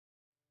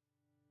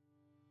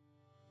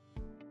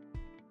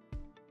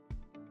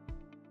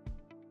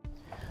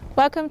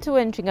Welcome to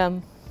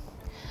Wintringham,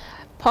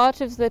 part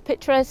of the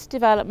picturesque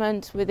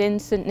development within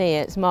St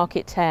Neots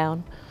Market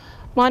Town.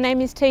 My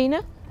name is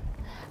Tina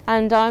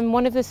and I'm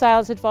one of the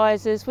sales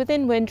advisors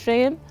within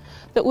Wintringham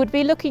that would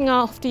be looking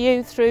after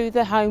you through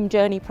the home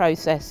journey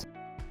process.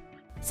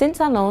 Since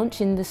our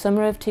launch in the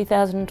summer of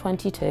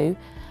 2022,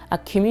 our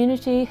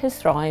community has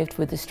thrived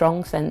with a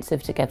strong sense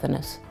of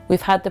togetherness. We've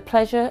had the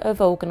pleasure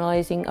of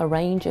organising a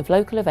range of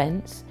local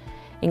events,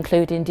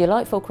 including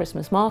delightful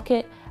Christmas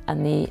market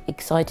and the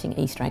exciting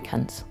Easter egg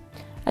hunts.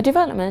 Our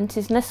development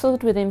is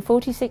nestled within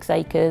 46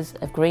 acres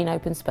of green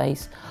open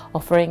space,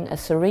 offering a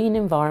serene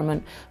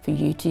environment for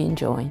you to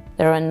enjoy.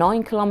 There are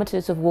 9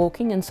 kilometres of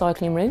walking and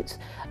cycling routes,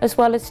 as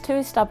well as 2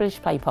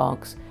 established play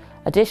parks.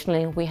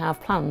 Additionally, we have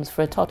plans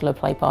for a toddler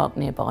play park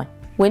nearby.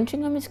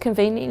 Wintringham is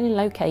conveniently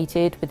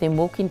located within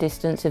walking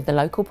distance of the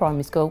local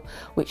primary school,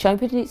 which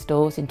opened its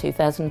doors in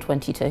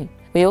 2022.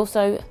 We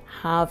also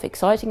have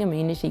exciting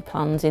amenity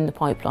plans in the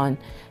pipeline.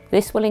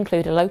 This will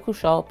include a local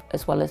shop,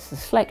 as well as a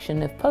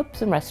selection of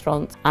pubs and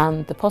restaurants,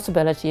 and the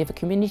possibility of a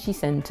community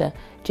centre,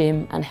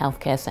 gym and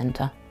healthcare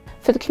centre.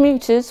 For the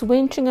commuters,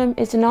 Wintringham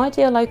is an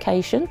ideal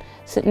location.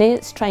 St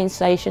Neots train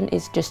station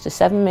is just a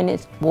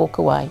 7-minute walk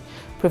away,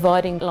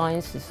 providing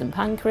lines to St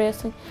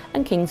Pancras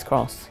and King's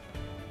Cross.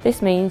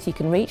 This means you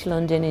can reach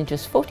London in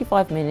just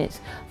 45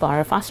 minutes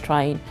via a fast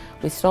train,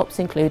 with stops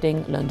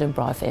including London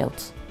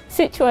Briarfields.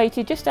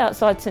 Situated just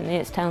outside St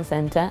Neots Town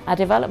Centre, our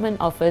development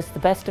offers the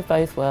best of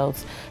both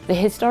worlds. The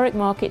historic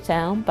market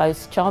town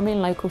boasts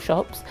charming local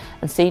shops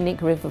and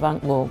scenic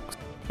riverbank walks.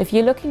 If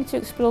you're looking to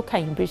explore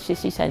Cambridge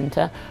city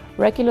centre,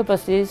 regular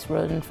buses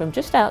run from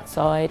just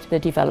outside the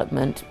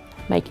development,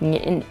 making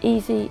it an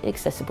easy,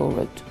 accessible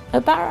route.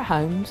 At Barratt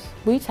Homes,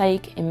 we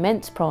take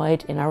immense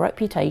pride in our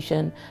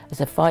reputation as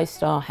a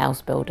 5-star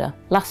house builder.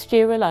 Last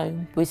year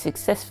alone, we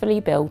successfully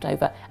built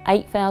over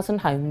 8,000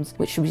 homes,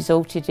 which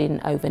resulted in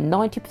over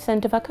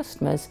 90% of our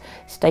customers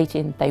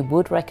stating they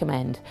would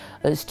recommend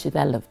us to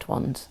their loved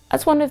ones.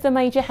 As one of the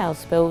major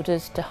house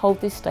builders to hold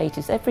this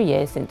status every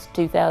year since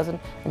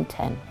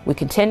 2010, we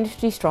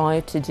continuously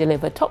strive to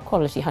deliver top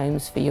quality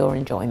homes for your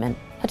enjoyment.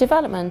 Our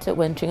development at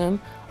Wintringham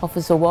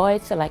offers a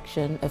wide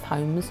selection of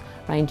homes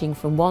ranging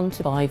from 1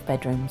 to 5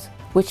 bedrooms.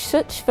 With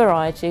such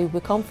variety, we're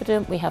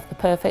confident we have the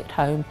perfect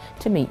home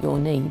to meet your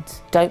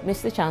needs. Don't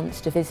miss the chance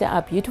to visit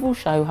our beautiful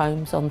show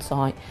homes on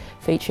site,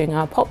 featuring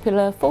our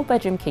popular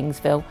 4-bedroom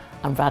Kingsville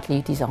and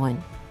Radley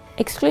design.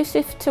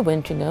 Exclusive to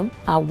Wintringham,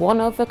 our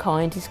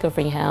one-of-a-kind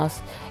discovery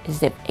house is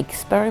the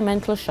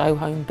experimental show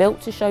home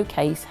built to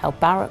showcase how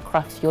Barratt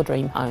crafts your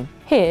dream home.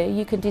 Here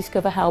you can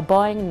discover how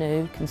buying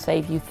new can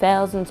save you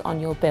thousands on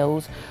your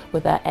bills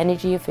with our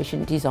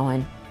energy-efficient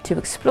design. To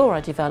explore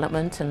our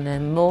development and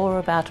learn more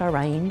about our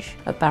range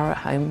at Barratt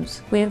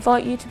Homes, we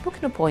invite you to book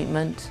an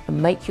appointment and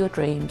make your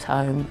dreams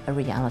home a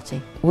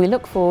reality. We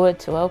look forward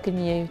to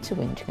welcoming you to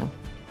Wintringham.